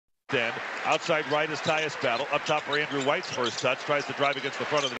end. Outside right is Tyus Battle. Up top for Andrew White's first touch. Tries to drive against the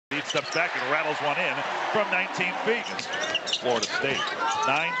front of the deep. Steps back and rattles one in from 19 feet. Florida State.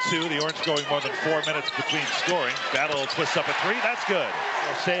 9-2. The Orange going more than 4 minutes between scoring. Battle twists up a three. That's good.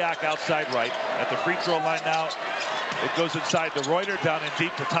 Sayak outside right. At the free throw line now. It goes inside to Reuter, down in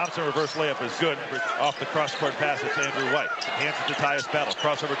deep to Thompson. Reverse layup is good. Off the cross-court pass, it's Andrew White. Hands it to Tyus Battle.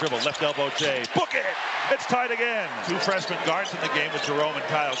 Crossover dribble, left elbow Jay. Book it! It's tied again. Two freshman guards in the game with Jerome and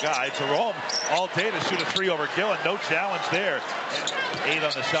Kyle Guy. Jerome all day to shoot a three over Gillen. No challenge there. 8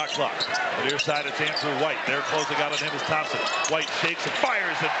 on the shot clock. On the near side, it's Andrew White. They're closing out on him is Thompson. White shakes and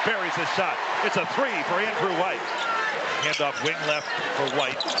fires and buries his shot. It's a three for Andrew White. Handoff wing left for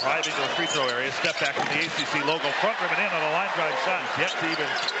White, driving to the free throw area. Step back from the ACC logo, front rim and in on a line drive shot. Yet to even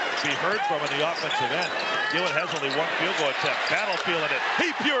be heard from in the offensive end. Gillen has only one field goal attempt. Battle feeling it.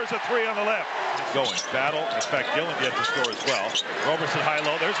 He pures a three on the left. Going. Battle. In fact, Gillen yet to score as well. Roberson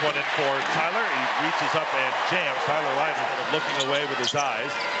high-low. There's one in for Tyler. He reaches up and jams. Tyler Lydon looking away with his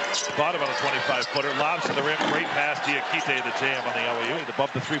eyes. Bottom on a 25-footer. Lobs to the rim. Great pass. Diakite the jam on the LEU.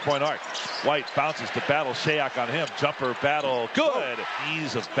 Above the three-point arc. White bounces to Battle. Shayak on him. Jumper. Battle. Good.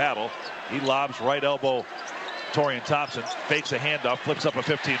 Ease of Battle. He lobs right elbow. Torian Thompson fakes a handoff, flips up a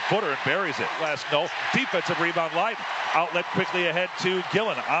 15-footer and buries it. Last no. Defensive rebound Lydon. Outlet quickly ahead to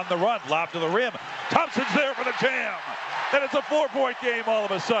Gillen on the run. Lob to the rim. Thompson's there for the jam. And it's a 4-point game all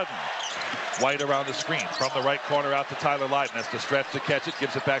of a sudden. White around the screen. From the right corner out to Tyler Lydon. Has to stretch to catch it.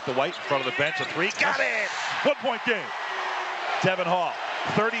 Gives it back to White in front of the bench. A three. Got it! 1-point game. Devin Hall.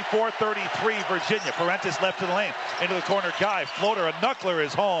 34-33 Virginia. Parentis left to the lane. Into the corner. Guy. Floater. A knuckler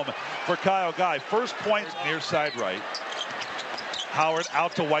is home for Kyle Guy. First point near side right. Howard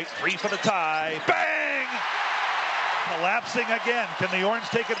out to White. Three for the tie. Bang! Collapsing again. Can the Orange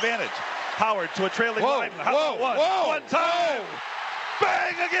take advantage? Howard to a trailing Lydon. One time.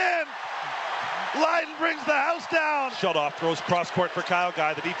 Bang again! Lydon brings the house down. Shut off, throws cross court for Kyle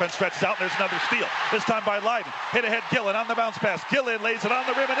Guy. The defense stretches out. There's another steal. This time by Lydon. Hit ahead Gillen on the bounce pass. Gillen lays it on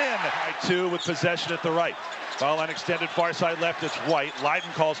the rim and in. By 2 with possession at the right. Foul line extended far side left. It's White.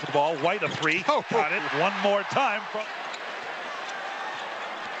 Lydon calls for the ball. White a three. Got it. One more time.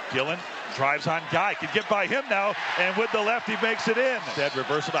 Gillen drives on Guy. Can get by him now. And with the left, he makes it in. Instead,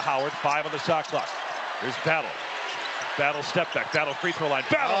 reversal to Howard. 5 on the shot clock. Here's Battle. Battle step back. Battle free throw line.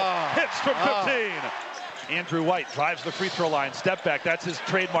 Battle hits from 15. Andrew White drives the free throw line. Step back. That's his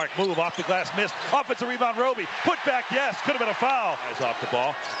trademark move. Off the glass. Missed. Offensive rebound. Roby. Put back. Yes. Could have been a foul. Eyes off the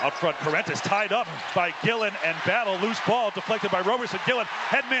ball. Out front. Parentis tied up by Gillen and Battle. Loose ball deflected by Roberson. Gillen.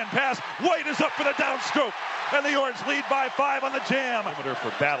 Headman pass. White is up for the downstroke. And the Orange lead by 5 on the jam.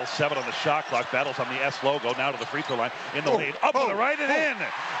 For Battle. 7 on the shot clock. Battle's on the S logo. Now to the free throw line. In the lead. Up to the right and in.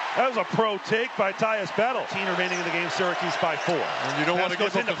 That was a pro take by Tyus Battle. 18 remaining in the game. Syracuse by 4. And you don't want to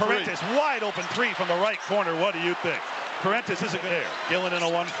goes into Parentis. Wide open three from the right corner. What do you think? Parentis isn't there. Gillen in a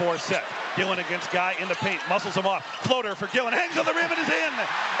 1-4 set. Gillen against Guy in the paint. Muscles him off. Floater for Gillen. Hangs on the rim and is in.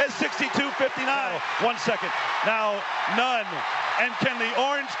 At 62-59. 1 second. Now none. And can the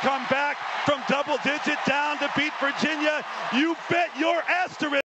Orange come back from double digit down to beat Virginia? You bet your asterisk.